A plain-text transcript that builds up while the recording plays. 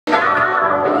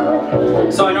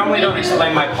So I normally don't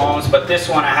explain my poems, but this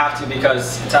one I have to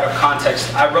because it's out of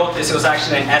context. I wrote this, it was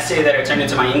actually an essay that I turned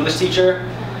into my English teacher.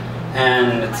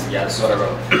 And yeah, this is what I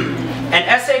wrote. An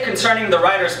essay concerning the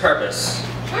writer's purpose.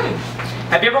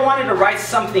 Have you ever wanted to write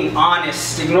something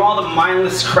honest, ignore all the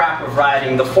mindless crap of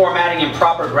writing, the formatting and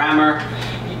proper grammar?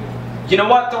 You know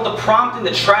what, throw the prompt in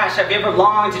the trash. Have you ever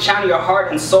longed to channel your heart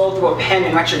and soul through a pen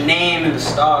and write your name in the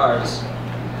stars?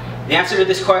 The answer to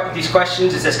these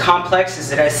questions is as complex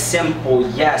as it is simple,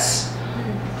 yes.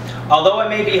 Although it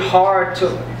may be hard to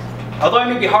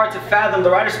fathom, the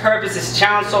writer's purpose is to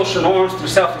challenge social norms through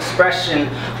self-expression.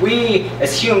 We,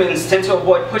 as humans, tend to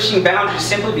avoid pushing boundaries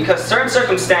simply because certain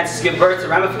circumstances give birth to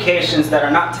ramifications that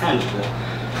are not tangible.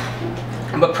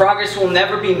 But progress will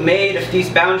never be made if these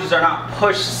boundaries are not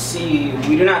pushed. See,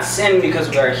 we do not sin because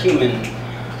we are human.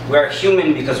 We are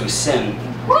human because we sin.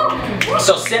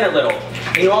 So sin a little.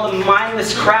 You know, all the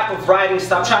mindless crap of writing,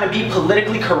 stop trying to be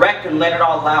politically correct and let it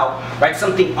all out. Write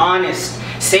something honest.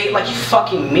 Say it like you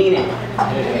fucking mean it.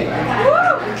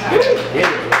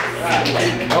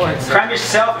 Cram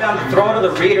yourself down the throat of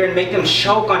the reader and make them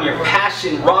choke on your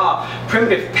passion. Raw,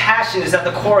 primitive passion is at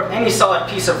the core of any solid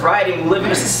piece of writing. We live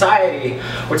in a society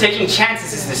where taking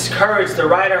chances is discouraged. The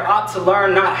writer ought to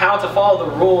learn not how to follow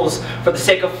the rules for the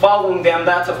sake of following them.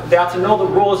 They ought to know the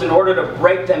rules in order to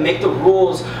break them. Make the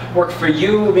rules work for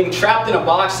you. Being trapped in a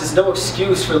box is no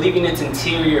excuse for leaving its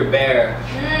interior bare.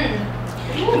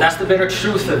 And that's the bitter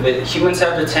truth of it. Humans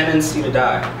have the tendency to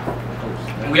die.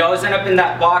 We always end up in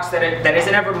that box that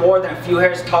isn't ever more than a few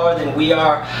hairs taller than we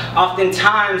are.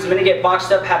 Oftentimes, many get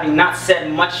boxed up having not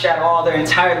said much at all. Their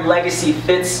entire legacy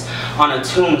fits on a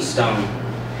tombstone.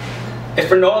 If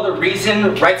for no other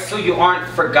reason, write so you aren't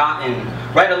forgotten.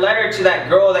 Write a letter to that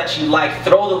girl that you like.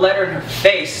 Throw the letter in her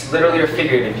face, literally or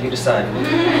figurative, you decide.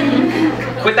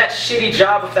 Quit that shitty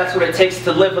job if that's what it takes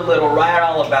to live a little. Write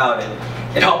all about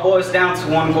it. It all boils down to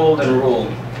one golden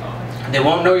rule. They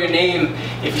won't know your name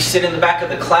if you sit in the back of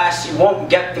the class. You won't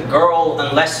get the girl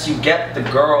unless you get the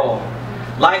girl.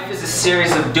 Life is a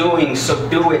series of doing, so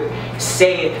do it.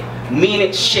 Say it. Mean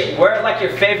it. Shit. Wear it like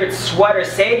your favorite sweater.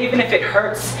 Say it even if it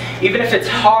hurts, even if it's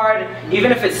hard,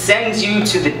 even if it sends you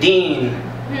to the dean.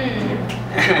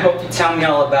 And I hope you tell me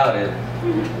all about it.